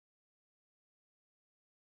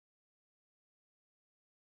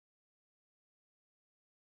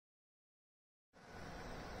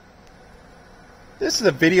This is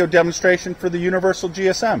a video demonstration for the Universal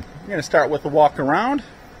GSM. We're going to start with a walk around.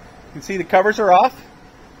 You can see the covers are off.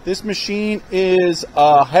 This machine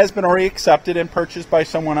has been already accepted and purchased by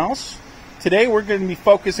someone else. Today we're going to be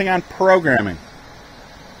focusing on programming.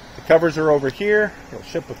 The covers are over here. They'll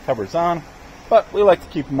ship with covers on, but we like to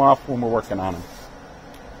keep them off when we're working on them.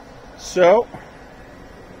 So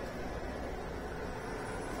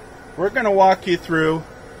we're going to walk you through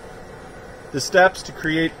the steps to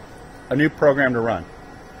create a new program to run.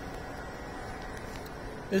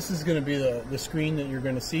 This is going to be the screen that you're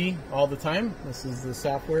going to see all the time. This is the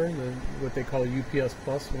software, what they call UPS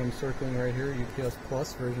Plus, what I'm circling right here, UPS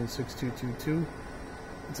Plus version 6222.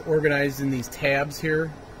 It's organized in these tabs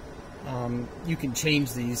here. You can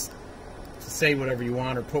change these to say whatever you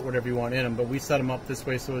want or put whatever you want in them, but we set them up this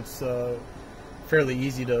way so it's fairly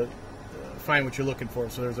easy to find what you're looking for.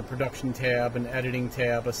 So there's a production tab, an editing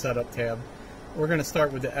tab, a setup tab. We're going to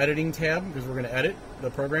start with the editing tab because we're going to edit the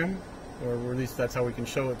program, or at least that's how we can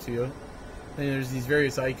show it to you. And there's these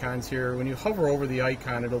various icons here. When you hover over the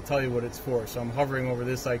icon, it'll tell you what it's for. So I'm hovering over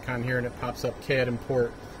this icon here and it pops up CAD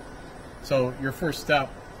import. So your first step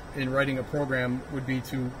in writing a program would be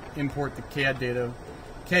to import the CAD data.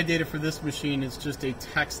 CAD data for this machine is just a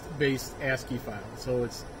text-based ASCII file. So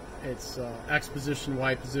it's X position,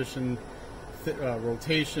 Y position,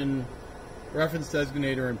 rotation, reference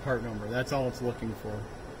designator, and part number. That's all it's looking for.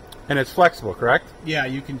 And it's flexible, correct? Yeah,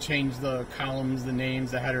 you can change the columns, the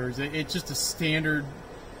names, the headers. It's just a standard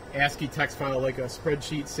ASCII text file, like a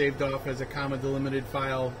spreadsheet saved off as a comma delimited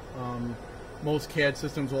file. Most CAD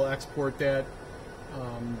systems will export that.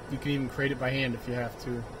 You can even create it by hand if you have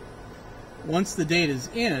to. Once the data is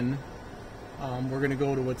in, we're going to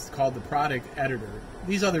go to what's called the product editor.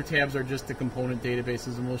 These other tabs are just the component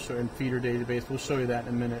databases, and we'll show and feeder database. We'll show you that in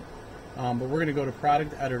a minute. But we're going to go to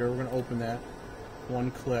product editor. We're going to open that.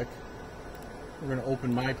 One click. We're going to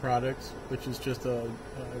open my product, which is just a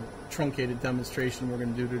truncated demonstration we're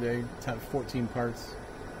going to do today. It's have 14 parts.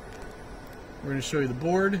 We're going to show you the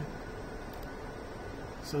board.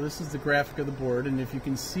 So this is the graphic of the board, and if you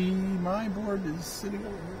can see, my board is sitting over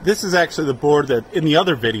here. This is actually the board that in the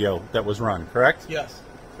other video that was run, correct? Yes.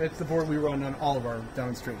 It's the board we run on all of our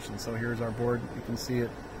demonstrations. So here's our board. You can see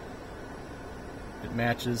it. It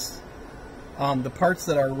matches. The parts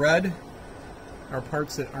that are red are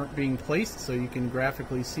parts that aren't being placed, so you can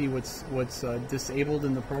graphically see what's disabled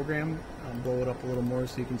in the program. Blow it up a little more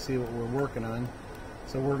so you can see what we're working on.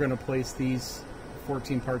 So we're going to place these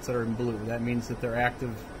 14 parts that are in blue. That means that they're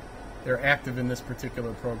active. They're active in this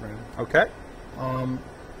particular program. Okay.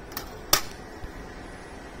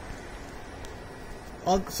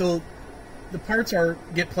 So the parts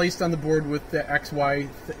get placed on the board with the X, Y,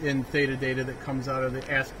 and theta data that comes out of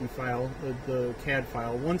the ASCII file, the CAD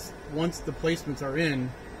file. Once the placements are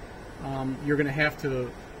in, you're going to have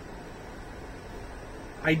to.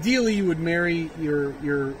 Ideally, you would marry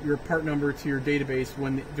your part number to your database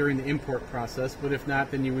during the import process, but if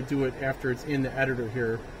not, then you would do it after it's in the editor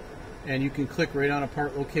here. And you can click right on a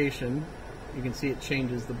part location. You can see it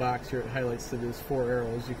changes the box here. It highlights that there's 4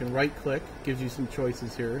 arrows. You can right click, gives you some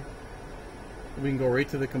choices here. We can go right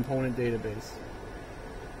to the component database.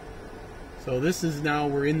 So this is now,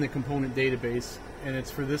 we're in the component database, and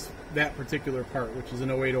it's for that particular part, which is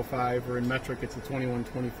an 0805, or in metric it's a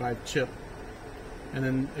 2125 chip. And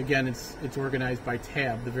then again, it's organized by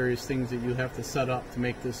tab, the various things that you have to set up to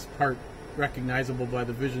make this part recognizable by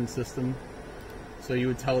the vision system. So you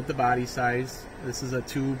would tell it the body size. This is a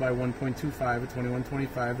 2 by 1.25, a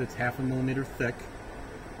 2125 that's 1/2 millimeter thick.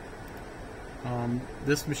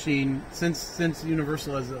 This machine, since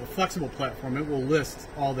Universal has a flexible platform, it will list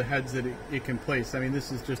all the heads that it can place. I mean,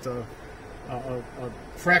 this is just a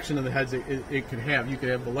fraction of the heads it could have. You could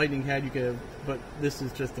have the lightning head, but this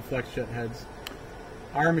is just the flex jet heads.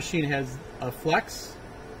 Our machine has a flex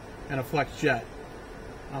and a flex jet.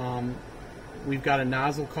 We've got a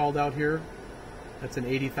nozzle called out here. That's an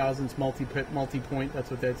 80 thousandths multi-point.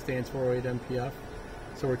 That's what that stands for, 08 MPF.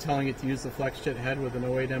 So we're telling it to use the flex jet head with an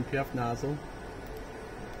 08 MPF nozzle.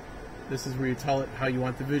 This is where you tell it how you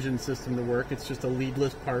want the vision system to work. It's just a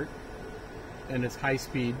leadless part, and it's high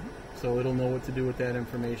speed, so it'll know what to do with that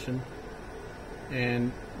information.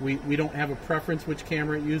 And we don't have a preference which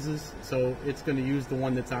camera it uses, so it's going to use the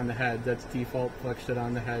one that's on the head. That's default flex jet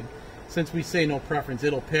on the head. Since we say no preference,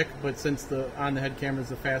 it'll pick, but since the on the head camera is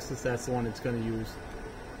the fastest, that's the one it's going to use.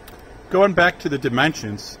 Going back to the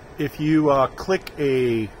dimensions, if you click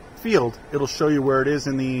a field, it'll show you where it is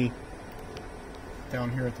in the down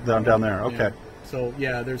here at the down there. Okay. Yeah. So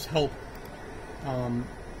yeah, there's help.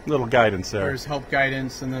 Little guidance there. There's help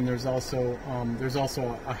guidance, and then there's also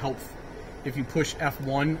a help if you push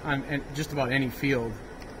F1 on just about any field,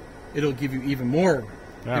 it'll give you even more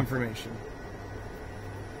information,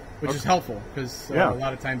 which is helpful because a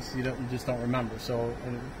lot of times you just don't remember. So,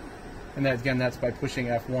 and that again, that's by pushing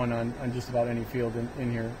F1 on just about any field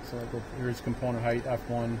in here. So here's component height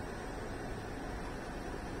F1.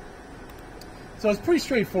 So it's pretty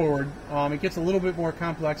straightforward. It gets a little bit more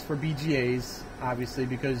complex for BGAs, obviously,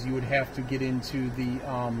 because you would have to get into the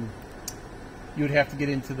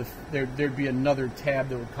there'd be another tab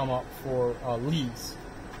that would come up for leads,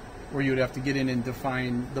 where you would have to get in and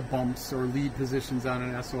define the bumps or lead positions on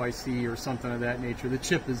an SOIC or something of that nature. The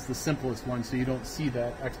chip is the simplest one, so you don't see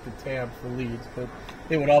that extra tab for leads, but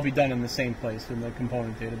they would all be done in the same place in the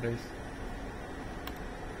component database.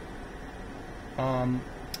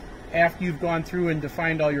 After you've gone through and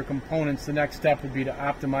defined all your components, the next step would be to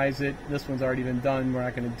optimize it. This one's already been done. We're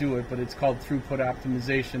not going to do it, but it's called throughput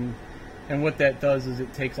optimization. And what that does is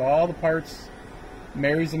it takes all the parts,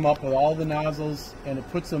 marries them up with all the nozzles, and it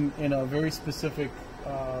puts them in a very specific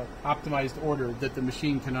optimized order that the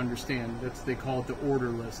machine can understand. They call it the order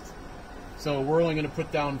list. So we're only going to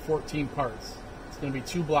put down 14 parts. It's going to be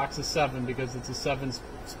 2 blocks of 7 because it's a 7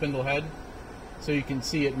 spindle head. So you can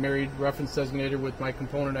see it married reference designator with my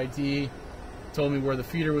component ID, told me where the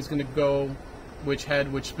feeder was going to go, which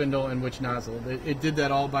head, which spindle, and which nozzle. It did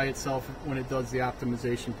that all by itself when it does the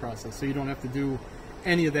optimization process. So you don't have to do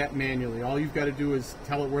any of that manually. All you've got to do is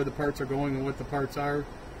tell it where the parts are going and what the parts are.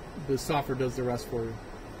 The software does the rest for you.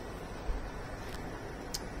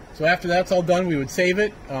 So after that's all done, we would save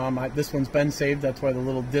it. This one's been saved. That's why the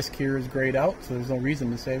little disc here is grayed out, so there's no reason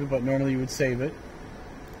to save it, but normally you would save it.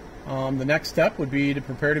 The next step would be to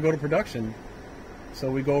prepare to go to production.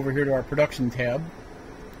 So we go over here to our production tab.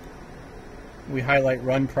 We highlight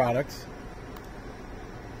run products.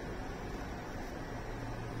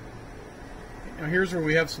 Now here's where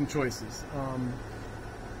we have some choices.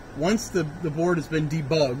 Once the board has been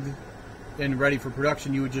debugged and ready for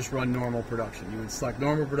production, you would just run normal production. You would select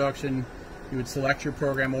normal production, you would select your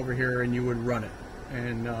program over here, and you would run it.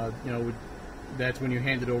 And that's when you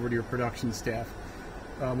hand it over to your production staff.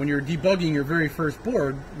 When you're debugging your very first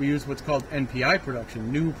board, we use what's called NPI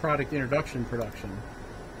production, New Product Introduction Production.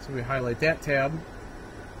 So we highlight that tab,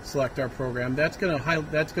 select our program. That's going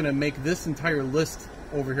to make this entire list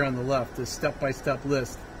over here on the left, this step-by-step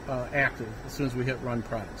list, active as soon as we hit Run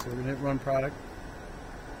Product. So we're going to hit Run Product.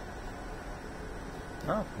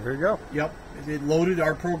 Oh, there you go. Yep, it loaded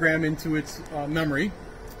our program into its memory.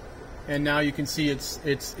 And now you can see it's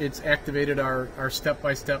activated our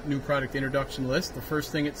step-by-step new product introduction list. The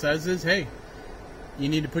first thing it says is, hey, you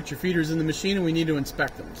need to put your feeders in the machine and we need to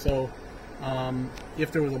inspect them. So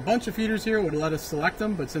if there was a bunch of feeders here, it would let us select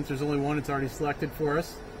them, but since there's only one, it's already selected for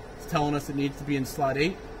us. It's telling us it needs to be in slot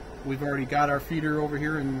 8. We've already got our feeder over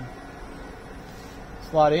here in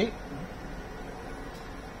slot 8.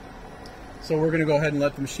 So we're going to go ahead and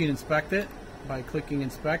let the machine inspect it. By clicking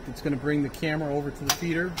inspect, it's going to bring the camera over to the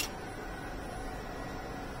feeder.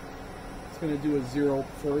 Going to do a 0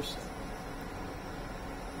 first.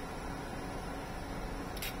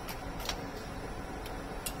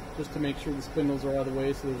 Just to make sure the spindles are out of the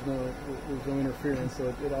way so there's no interference,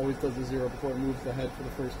 so it always does a 0 before it moves the head for the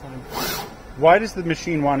first time. Why does the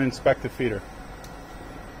machine want to inspect the feeder?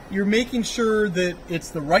 You're making sure that it's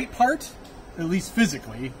the right part, at least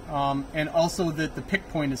physically, and also that the pick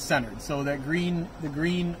point is centered. So that the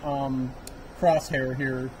green crosshair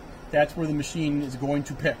here, that's where the machine is going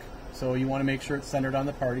to pick. So you want to make sure it's centered on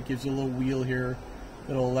the part. It gives you a little wheel here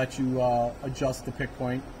that'll let you adjust the pick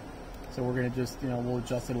point. So we're going to just, we'll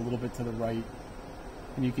adjust it a little bit to the right.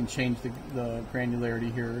 And you can change the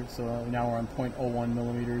granularity here. So now we're on 0.01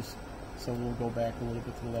 millimeters. So we'll go back a little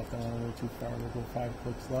bit to the left. I went a little too far. We'll go 5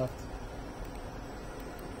 clicks left.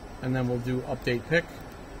 And then we'll do update pick.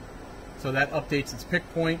 So that updates its pick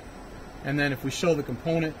point. And then if we show the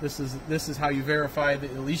component, this is how you verify that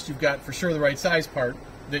at least you've got for sure the right size part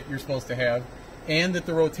that you're supposed to have, and that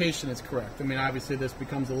the rotation is correct. I mean, obviously this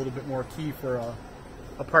becomes a little bit more key for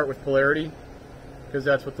a part with polarity, because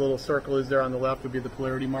that's what the little circle is there on the left would be the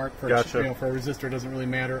polarity mark. For gotcha. For a resistor, it doesn't really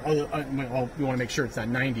matter. Well, you want to make sure it's at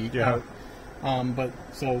 90. Yeah. But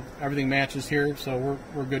so everything matches here, so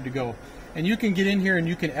we're good to go. And you can get in here and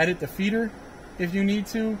you can edit the feeder if you need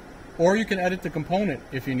to, or you can edit the component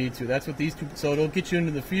if you need to. That's what these two. So it'll get you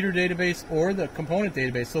into the feeder database or the component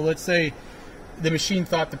database. So let's say the machine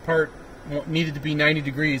thought the part needed to be 90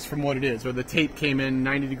 degrees from what it is, or the tape came in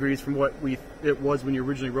 90 degrees from what it was when you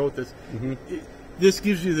originally wrote this. Mm-hmm. This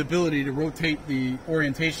gives you the ability to rotate the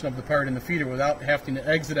orientation of the part in the feeder without having to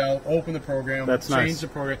exit out, open the program, change the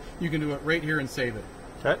program. You can do it right here and save it.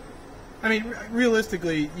 Okay. I mean,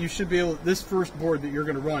 realistically, you should be able. This first board that you're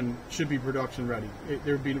going to run should be production ready.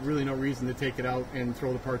 There would be really no reason to take it out and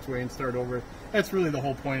throw the parts away and start over. That's really the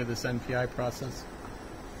whole point of this NPI process.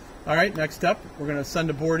 All right, next step, we're going to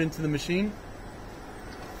send a board into the machine.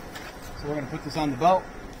 So we're going to put this on the belt.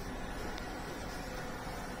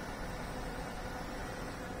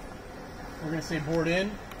 We're going to say board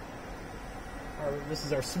in. This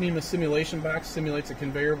is our SMEMA simulation box, simulates a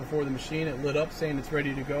conveyor before the machine. It lit up saying it's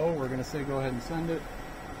ready to go. We're going to say go ahead and send it.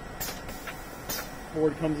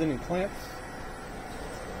 Board comes in and clamps.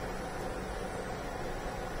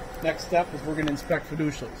 Next step is we're going to inspect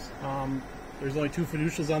fiducials. There's only 2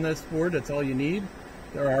 fiducials on this board. That's all you need.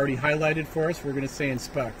 They're already highlighted for us. We're going to say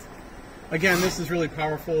inspect. Again, this is really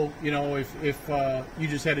powerful. You know, if you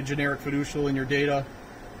just had a generic fiducial in your data,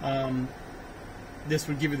 this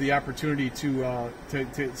would give you the opportunity to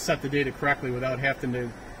set the data correctly without having to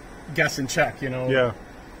guess and check, you know. Yeah.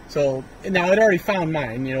 So now it already found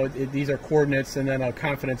mine. You know, these are coordinates and then a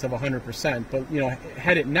confidence of 100%. But you know,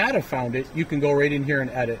 had it not have found it, you can go right in here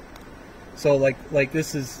and edit. So like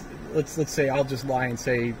this is, let's say I'll just lie and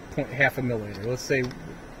say half a millimeter. Let's say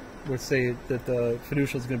that the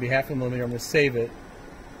fiducial is going to be half a millimeter. I'm going to save it.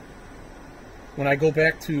 When I go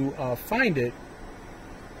back to find it.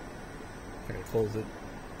 Close it.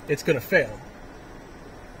 It's going to fail.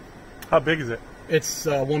 How big is it? It's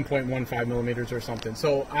 1.15 millimeters or something.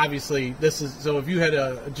 So obviously, this is so. If you had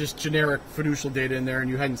just generic fiducial data in there and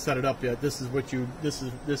you hadn't set it up yet, this is what you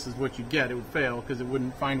get. It would fail because it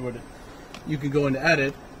wouldn't find what it. You can go into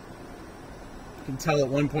edit. You can tell it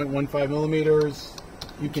 1.15 millimeters.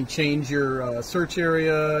 You can change your search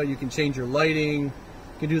area. You can change your lighting. You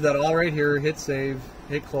can do that all right here. Hit save.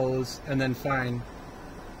 Hit close, and then find.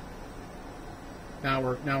 Now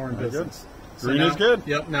we're in business. So green is good.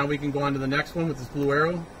 Yep. Now we can go on to the next one with this blue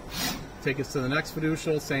arrow. Take us to the next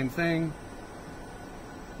fiducial. Same thing.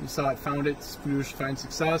 You saw it found it. Fiducial find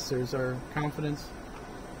success. There's our confidence.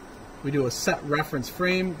 We do a set reference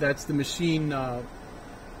frame. That's the machine.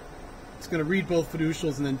 It's going to read both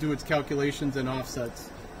fiducials and then do its calculations and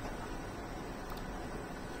offsets.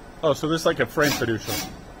 Oh, so this is like a frame fiducial.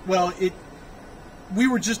 Well, we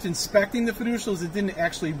were just inspecting the fiducials. It didn't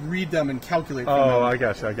actually read them and calculate them. Oh, I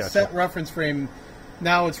got you. Set reference frame.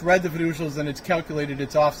 Now it's read the fiducials and it's calculated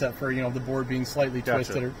its offset for, you know, the board being slightly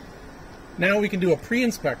twisted. Now we can do a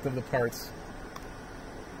pre-inspect of the parts.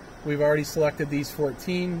 We've already selected these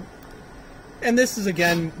 14. And this is,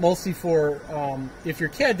 again, mostly for, if your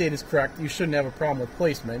CAD data is correct, you shouldn't have a problem with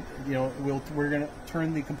placement. You know, we're going to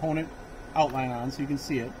turn the component outline on so you can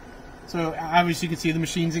see it. So obviously you can see the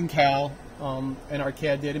machine's in Cal. And our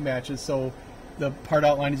CAD data matches, so the part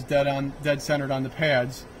outline is dead centered on the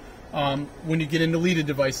pads. When you get into leaded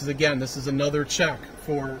devices, again, this is another check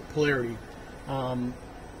for polarity.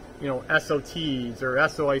 You know, SOTs or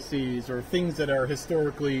SOICs or things that are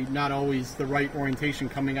historically not always the right orientation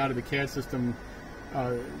coming out of the CAD system.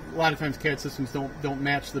 A lot of times CAD systems don't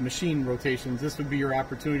match the machine rotations. This would be your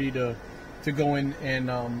opportunity to go in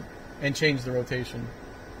and change the rotation,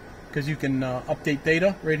 because you can update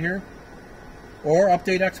data right here. Or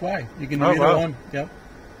update XY. You can do either one. Yep.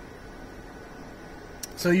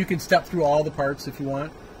 So you can step through all the parts if you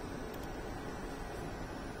want.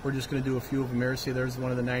 We're just going to do a few of them here. See, there's one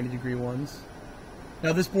of the 90-degree ones.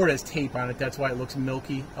 Now this board has tape on it. That's why it looks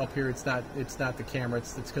milky up here. It's not the camera.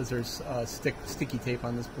 It's because there's sticky tape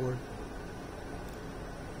on this board.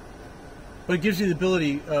 But it gives you the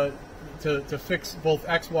ability to fix both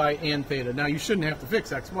XY and theta. Now you shouldn't have to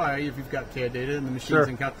fix XY if you've got CAD data and the machine's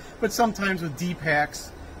in CAD. But sometimes with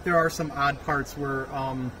D-packs, there are some odd parts where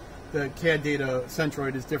the CAD data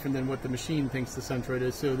centroid is different than what the machine thinks the centroid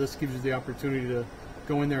is. So this gives you the opportunity to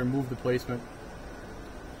go in there and move the placement.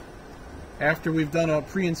 After we've done a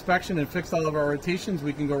pre-inspection and fixed all of our rotations,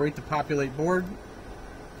 we can go right to populate board.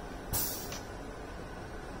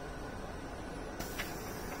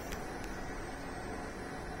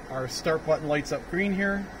 Our start button lights up green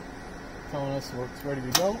here, telling us it's ready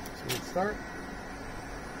to go. So we hit start.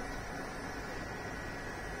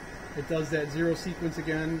 It does that zero sequence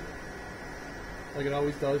again, like it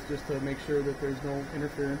always does, just to make sure that there's no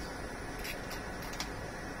interference.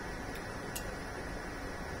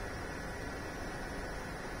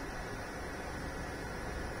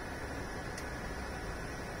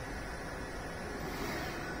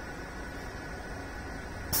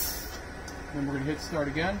 Then we're going to hit start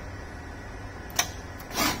again.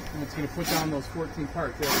 And it's going to put down those 14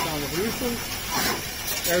 parts. There's down the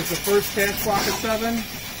fiducials. There's the first task block of 7.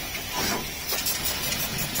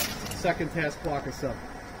 Second task block of 7.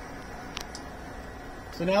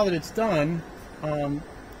 So now that it's done,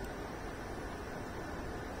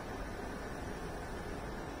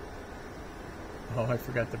 Oh, I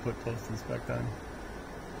forgot to put post inspect on.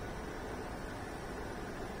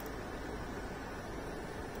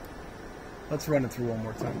 Let's run it through one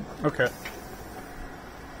more time. Okay.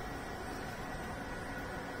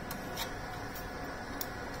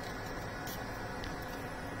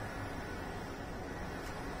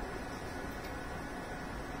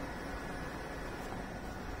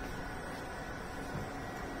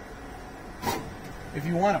 If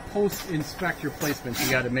you want to post-inspect your placements,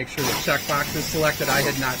 you got to make sure the checkbox is selected. I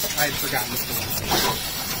had forgotten to select it.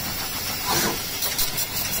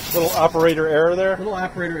 Little operator error there. Little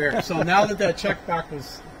operator error. So now that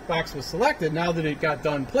checkbox was selected, now that it got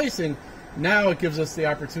done placing, now it gives us the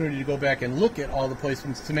opportunity to go back and look at all the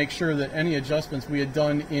placements to make sure that any adjustments we had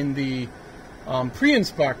done in the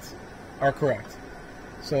pre-inspect are correct.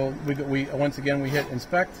 So we once again we hit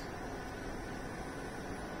inspect.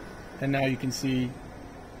 And now you can see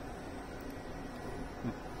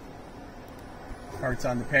parts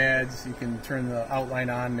on the pads. You can turn the outline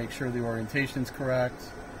on, make sure the orientation is correct.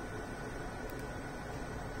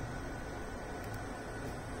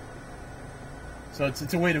 So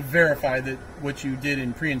it's a way to verify that what you did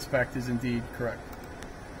in pre-inspect is indeed correct.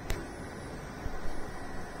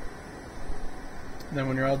 And then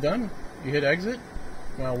when you're all done, you hit exit.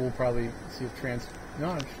 Well, we'll probably see if no,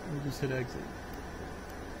 we'll just hit exit.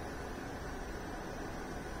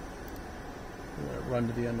 Let it run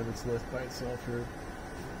to the end of its list by itself here.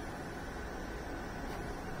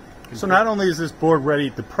 So not only is this board ready,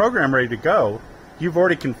 the program ready to go, you've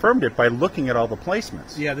already confirmed it by looking at all the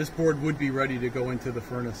placements. Yeah, this board would be ready to go into the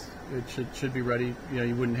furnace. It should be ready. You know,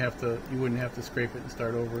 you wouldn't have to scrape it and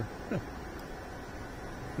start over. And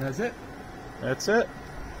that's it. That's it.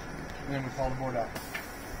 And then we call the board out.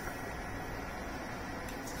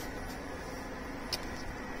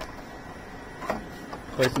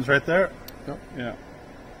 Placement's right there. Yep. Yeah.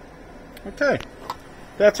 Okay.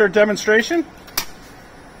 That's our demonstration.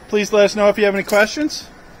 Please let us know if you have any questions.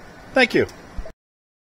 Thank you.